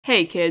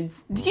Hey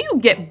kids, do you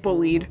get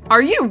bullied?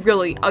 Are you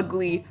really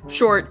ugly,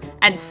 short,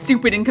 and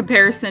stupid in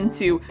comparison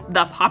to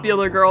the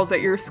popular girls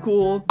at your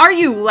school? Are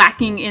you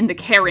lacking in the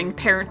caring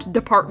parent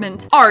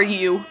department? Are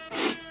you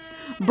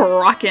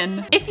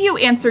broken? If you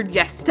answered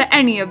yes to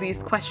any of these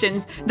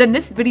questions, then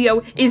this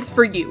video is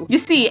for you. You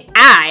see,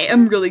 I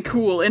am really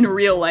cool in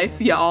real life,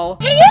 y'all.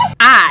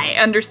 I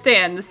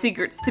understand the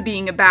secrets to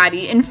being a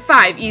baddie in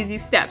 5 easy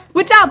steps,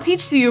 which I'll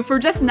teach to you for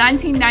just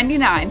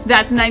 $19.99.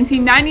 That's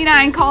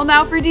 $19.99, call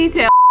now for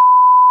details.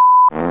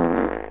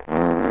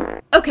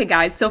 Okay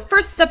guys, so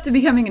first step to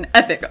becoming an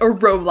epic or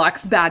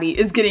Roblox baddie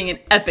is getting an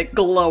epic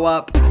glow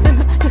up.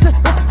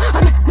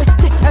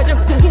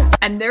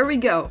 And there we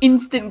go,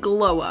 instant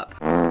glow up.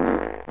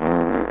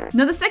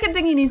 Now the second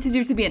thing you need to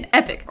do to be an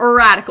epic, or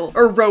radical,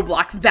 or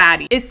Roblox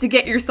baddie is to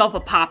get yourself a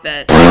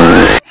poppet.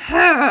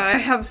 I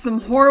have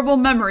some horrible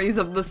memories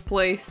of this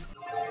place.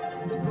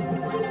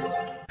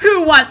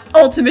 Who wants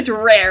ultimate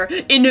rare,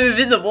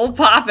 invisible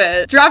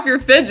poppet? Drop your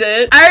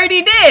fidget. I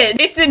already did!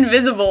 It's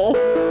invisible.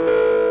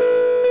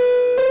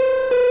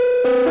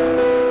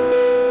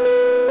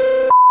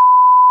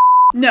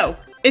 No,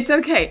 it's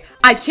okay.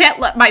 I can't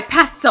let my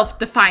past self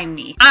define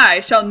me.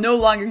 I shall no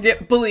longer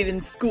get bullied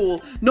in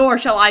school, nor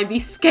shall I be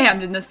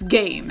scammed in this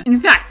game. In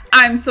fact,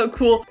 I'm so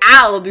cool,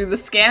 I'll do the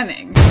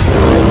scamming.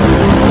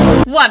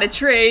 Wanna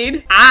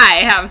trade?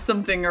 I have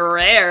something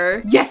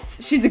rare.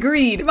 Yes, she's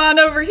agreed. Come on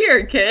over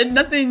here, kid.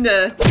 Nothing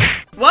to...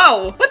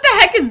 Whoa, what the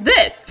heck is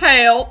this?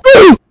 Help.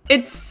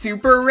 It's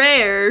super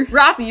rare.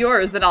 Drop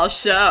yours and I'll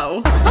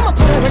show.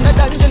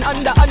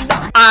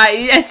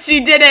 Yes, she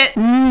did it.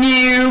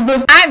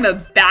 Noob. I'm a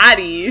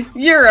baddie.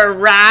 You're a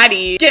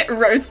ratty. Get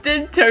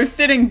roasted,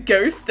 toasted, and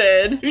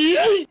ghosted.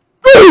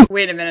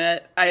 Wait a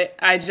minute.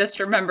 I just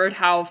remembered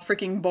how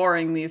freaking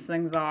boring these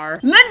things are.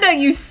 Linda,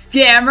 you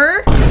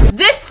scammer.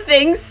 This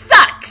thing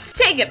sucks.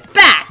 Take it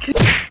back.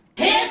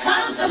 Here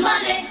comes the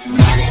money.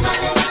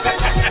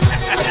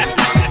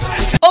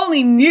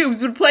 Only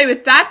noobs would play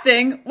with that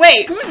thing.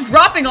 Wait, who's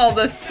dropping all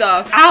this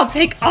stuff? I'll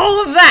take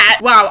all of that.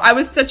 Wow, I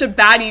was such a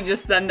baddie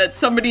just then that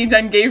somebody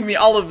then gave me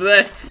all of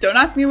this. Don't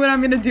ask me what I'm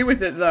gonna do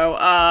with it though.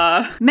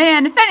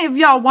 Man, if any of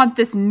y'all want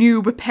this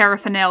noob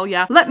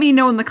paraphernalia, let me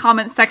know in the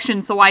comment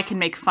section so I can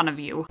make fun of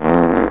you.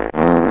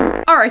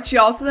 Alright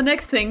y'all, so the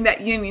next thing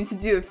that you need to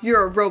do if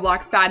you're a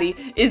Roblox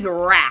baddie is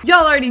rap.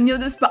 Y'all already know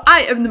this, but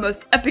I am the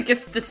most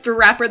epicest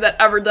rapper that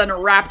ever done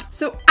rapped,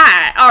 so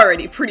I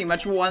already pretty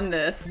much won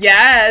this.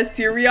 Yes,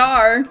 here we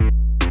are.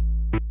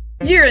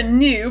 You're a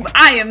noob,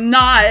 I am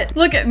not.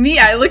 Look at me,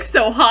 I look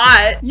so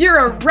hot. You're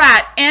a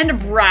rat and a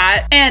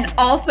brat, and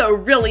also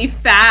really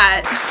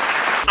fat.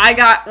 I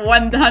got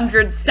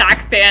 100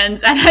 stack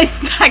bands, and I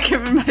stack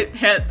them in my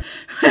pants.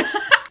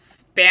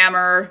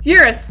 Spammer.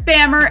 You're a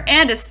spammer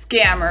and a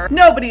scammer.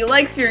 Nobody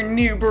likes your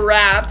noob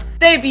raps.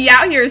 They be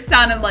out here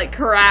sounding like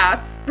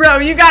craps. Bro,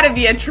 you gotta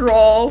be a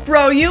troll.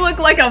 Bro, you look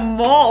like a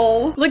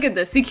mole. Look at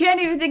this. He can't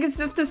even think of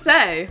stuff to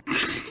say.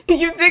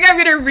 You think I'm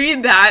gonna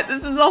read that?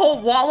 This is a whole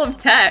wall of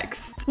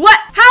text. What?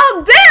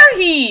 How dare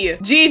he?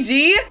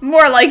 GG?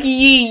 More like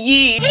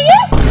yee yee.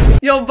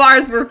 Your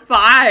bars were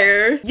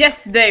fire.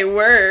 Yes, they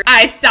were.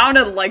 I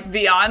sounded like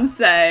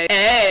Beyonce.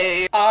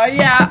 Hey. Oh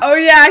yeah,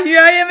 here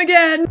I am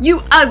again.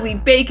 You ugly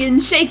bacon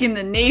shaking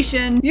the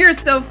nation. You're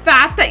so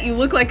fat that you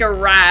look like a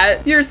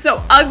rat. You're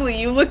so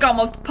ugly, you look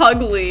almost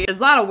pugly. Is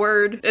that a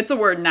word? It's a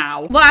word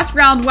now. Last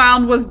round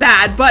wound was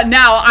bad, but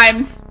now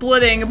I'm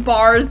splitting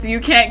bars you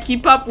can't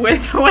keep up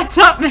with. What's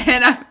up,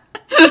 man?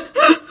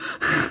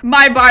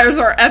 My bars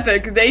are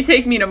epic. They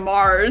take me to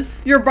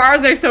Mars. Your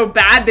bars are so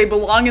bad they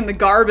belong in the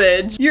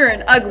garbage. You're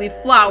an ugly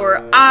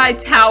flower. I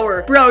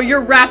tower. Bro,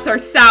 your raps are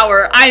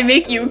sour. I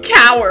make you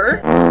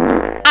cower.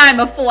 I'm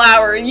a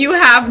flower. You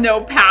have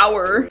no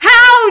power.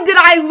 How did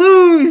I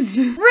lose?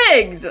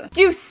 Rigged.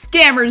 You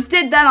scammers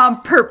did that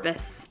on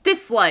purpose.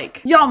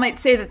 Dislike. Y'all might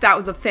say that that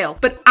was a fail,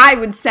 but I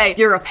would say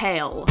you're a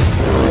pale.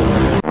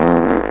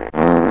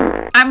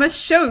 I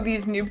must show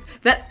these noobs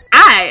that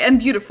I am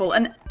beautiful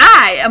and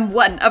I am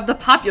one of the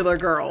popular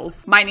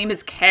girls. My name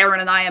is Karen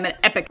and I am an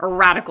epic, a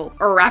radical,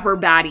 a rapper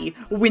baddie.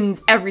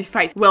 Wins every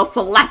fight, will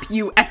slap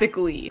you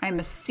epically. I'm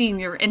a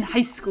senior in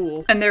high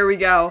school. And there we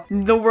go.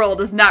 The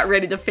world is not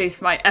ready to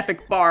face my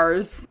epic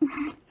bars.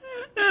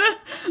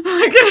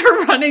 Look at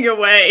her running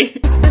away.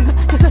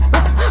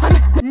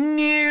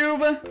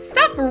 Noob.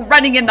 Stop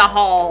running in the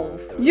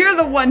halls. You're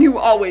the one who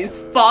always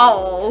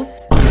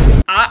falls.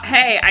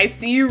 Hey, I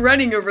see you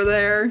running over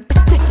there.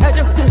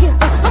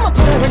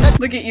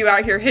 Look at you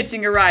out here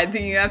hitching a ride,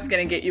 thinking that's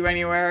gonna get you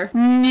anywhere.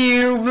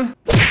 Noob.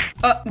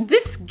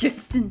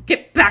 Disgusting.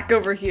 Get back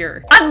over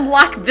here.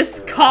 Unlock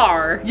this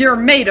car. You're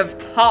made of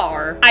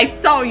tar. I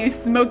saw you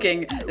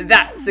smoking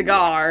that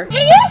cigar.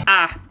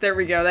 There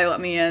we go. They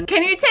let me in.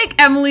 Can you take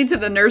Emily to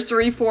the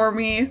nursery for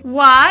me?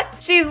 What?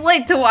 She's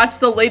late to watch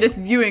the latest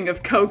viewing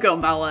of Coco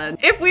Melon.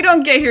 If we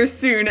don't get here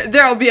soon,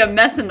 there'll be a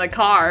mess in the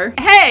car.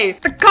 Hey,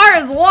 the car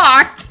is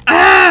locked.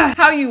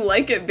 How you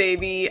like it,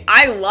 baby?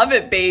 I love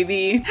it,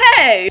 baby.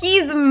 Hey,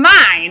 he's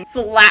mine.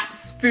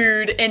 Slaps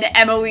food in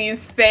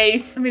Emily's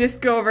face. Let me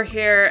just go over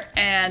here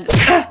and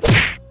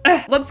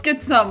let's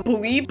get some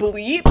bleep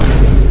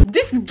bleep.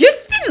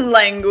 Disgusting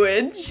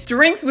language.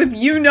 Drinks with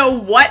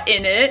you-know-what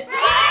in it.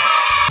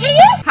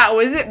 How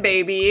is it,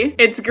 baby?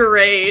 It's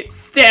great.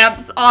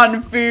 Stamps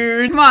on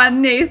food. Come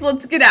on, Nath,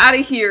 let's get out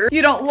of here.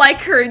 You don't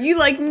like her, you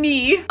like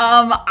me.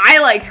 I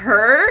like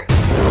her.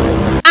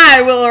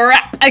 I will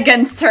rap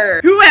against her.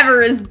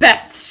 Whoever is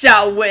best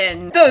shall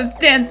win. Those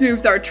dance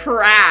moves are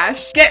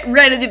trash. Get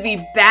ready to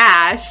be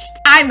bashed.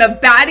 I'm a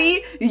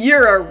baddie,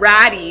 you're a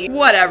ratty.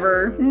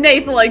 Whatever.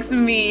 Nath likes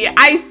me.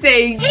 I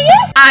say,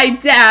 I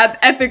dab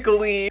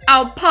epically.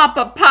 I'll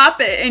pop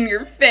it in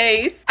your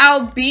face.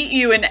 I'll beat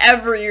you in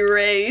every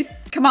race.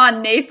 Come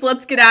on, Nath,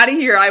 let's get out of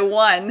here. I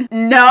won.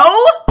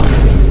 No?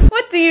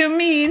 What do you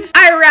mean?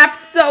 I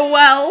rapped so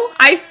well.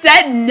 I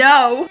said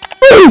no.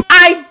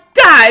 I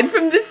died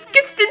from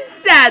disgusting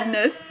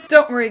sadness.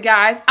 Don't worry,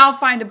 guys. I'll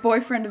find a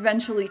boyfriend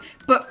eventually.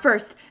 But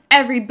first,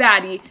 every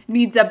baddie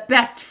needs a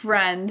best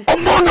friend.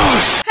 Among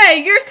Us!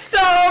 Hey, you're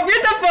so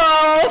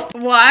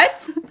beautiful!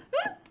 What?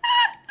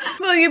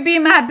 Will you be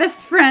my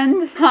best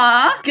friend?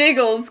 Huh?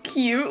 Giggles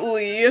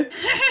cutely.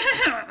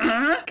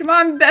 Come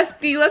on,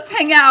 bestie, let's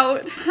hang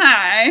out.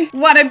 Hi.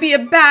 Wanna be a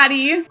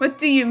baddie? What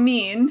do you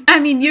mean? I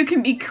mean, you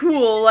can be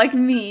cool like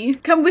me.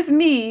 Come with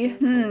me.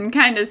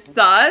 Kinda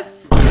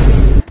sus.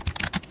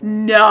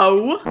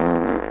 No.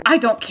 I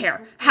don't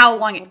care how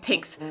long it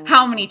takes,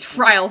 how many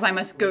trials I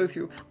must go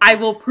through. I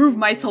will prove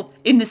myself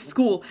in this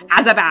school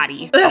as a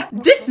baddie. Ugh,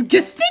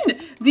 disgusting!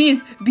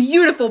 These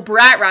beautiful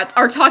brat rats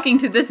are talking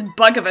to this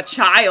bug of a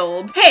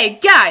child. Hey,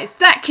 guys,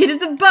 that kid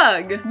is a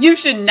bug. You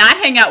should not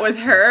hang out with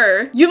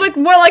her. You look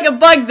more like a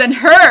bug than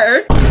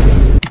her.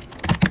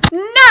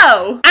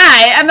 No!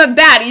 I am a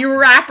baddie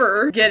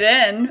rapper. Get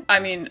in. I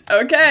mean,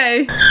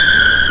 okay.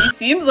 He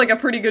seems like a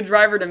pretty good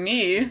driver to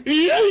me.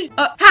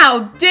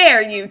 How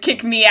dare you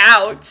kick me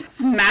out?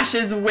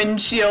 Smashes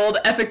windshield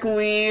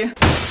epically.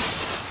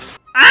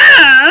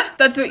 Ah!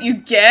 That's what you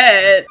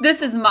get.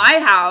 This is my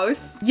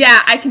house.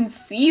 Yeah, I can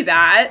see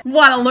that.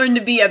 Wanna learn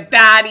to be a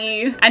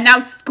baddie. And now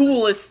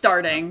school is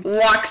starting.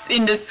 Walks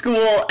into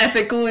school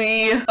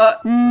epically.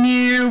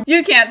 Noob.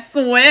 You can't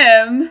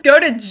swim. Go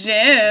to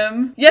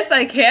gym. Yes,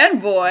 I can,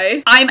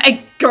 boy. I'm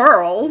a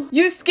girl.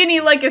 You skinny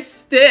like a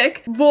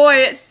stick.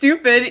 Boy,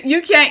 stupid.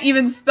 You can't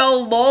even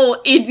spell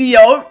lol,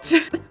 idiot.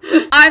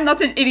 I'm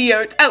not an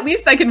idiot. At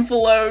least I can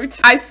float.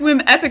 I swim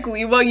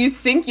epically while you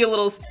sink, you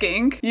little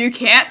skink. You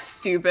can't,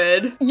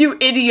 stupid. You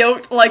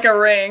idiot like a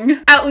ring.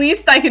 At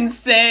least I can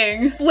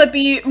sing.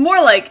 Flippy, more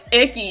like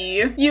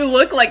icky. You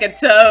look like a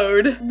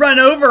toad. Run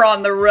over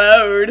on the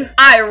road.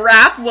 I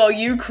rap while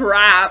you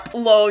crap.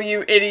 Lol,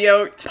 you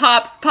idiot.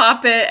 Pops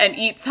pop it and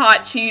eats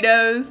hot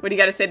Cheetos. What do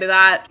you gotta say to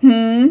that?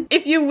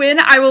 If you win,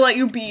 I will let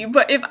you be,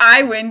 but if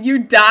I win, you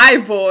die,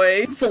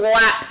 boy.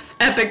 Slaps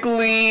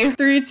epically.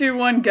 3, 2,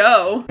 1,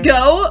 go.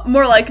 Go?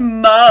 More like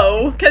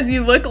Mo, cause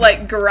you look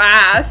like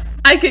grass.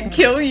 I could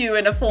kill you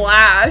in a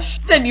flash.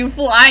 Send you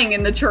flying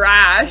in the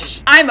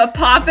trash. I'm a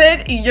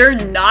poppet, you're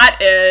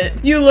not it.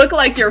 You look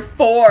like you're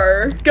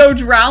 4. Go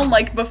drown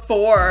like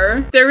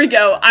before. There we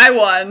go, I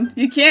won.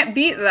 You can't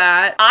beat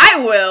that.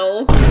 I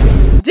will.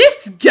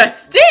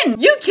 Disgusting!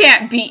 You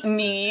can't beat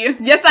me.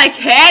 Yes, I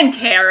can,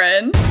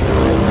 Karen.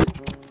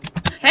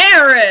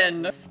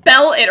 Karen!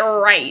 Spell it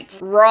right.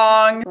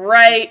 Wrong.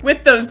 Right.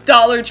 With those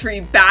Dollar Tree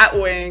bat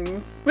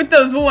wings. With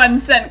those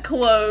 1-cent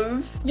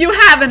clothes. You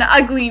have an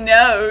ugly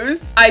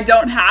nose. I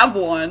don't have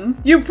one.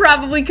 You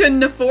probably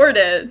couldn't afford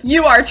it.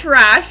 You are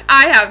trash.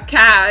 I have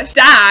cash.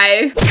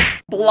 Die.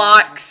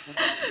 Blocks.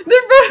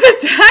 They're both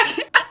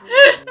attacking.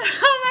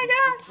 Oh my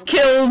gosh.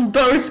 Kills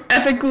both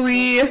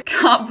epically.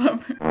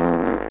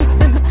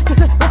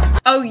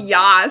 Oh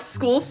yeah,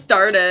 school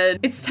started.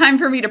 It's time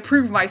for me to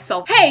prove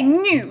myself. Hey,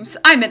 noobs,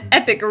 I'm an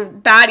epic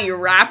baddie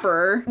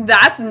rapper.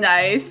 That's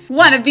nice.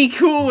 Wanna be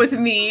cool with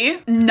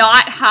me?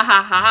 Not ha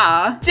ha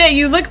ha. Jay,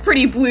 you look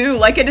pretty blue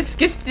like a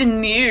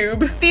disgusting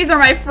noob. These are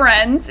my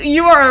friends.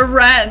 You are a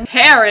wren.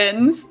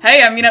 Karens.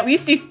 Hey, I mean, at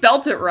least he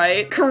spelt it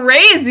right.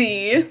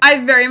 Crazy.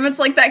 I very much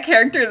like that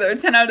character though,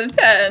 10 out of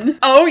 10.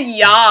 Oh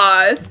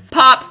yes.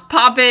 Pops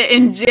pop it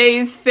in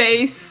Jay's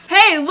face.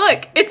 Hey,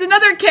 look, it's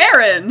another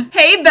Karen.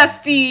 Hey,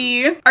 bestie.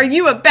 Are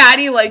you a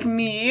baddie like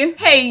me?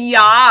 Hey,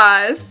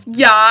 yas.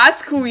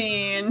 Yas,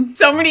 queen.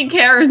 So many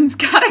Karens.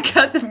 Gotta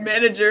cut the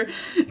manager.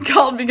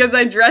 Called because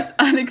I dress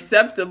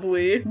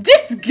unacceptably.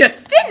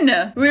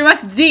 Disgusting. We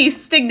must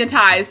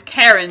destigmatize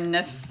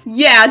Karenness.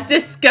 Yeah,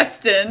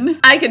 disgusting.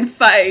 I can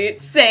fight.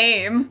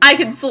 Same. I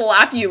can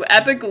slap you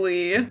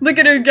epically. Look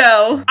at her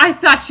go. I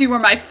thought you were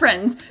my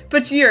friends,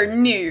 but you're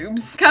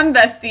noobs. Come,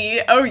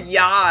 bestie. Oh,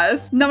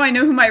 yas. Now I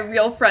know who my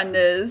real friend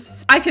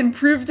is. I can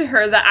prove to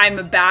her that I'm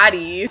a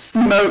baddie.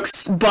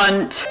 Smokes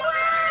bunt.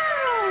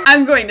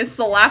 I'm going to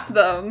slap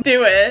them.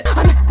 Do it.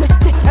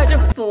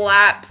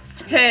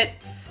 Slaps.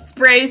 Hits.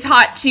 Sprays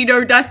hot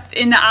Cheeto dust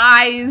in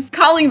eyes.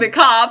 Calling the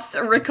cops.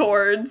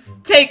 Records.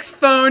 Takes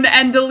phone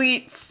and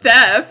deletes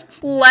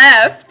theft.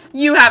 Left.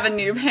 You have a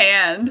new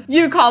hand.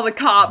 You call the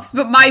cops,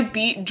 but my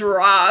beat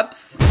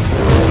drops.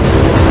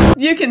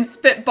 You can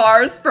spit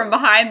bars from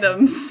behind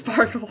them.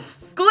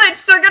 Sparkles.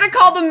 Glitch, they're gonna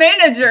call the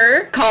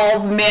manager.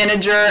 Calls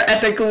manager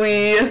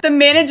epically. The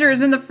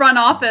manager's in the front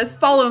office.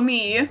 Follow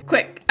me.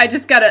 Quick, I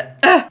just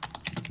gotta...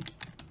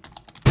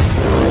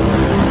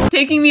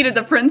 Taking me to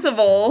the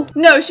principal.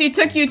 No, she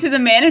took you to the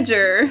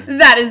manager.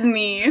 That is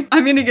me.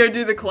 I'm gonna go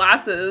do the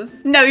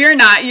classes. No, you're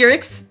not. You're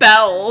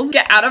expelled.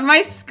 Get out of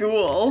my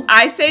school.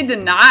 I say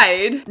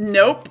denied.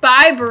 Nope.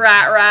 Bye,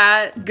 brat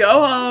rat.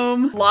 Go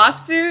home.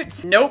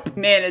 Lawsuit. Nope.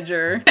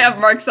 Manager. I have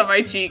marks on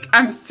my cheek.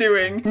 I'm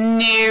suing.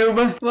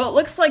 Noob. Well, it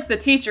looks like the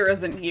teacher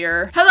isn't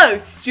here. Hello,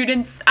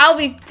 students. I'll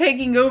be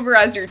taking over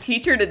as your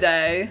teacher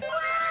today.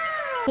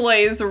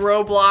 Plays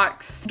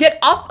Roblox. Get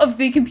off of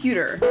the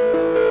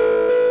computer.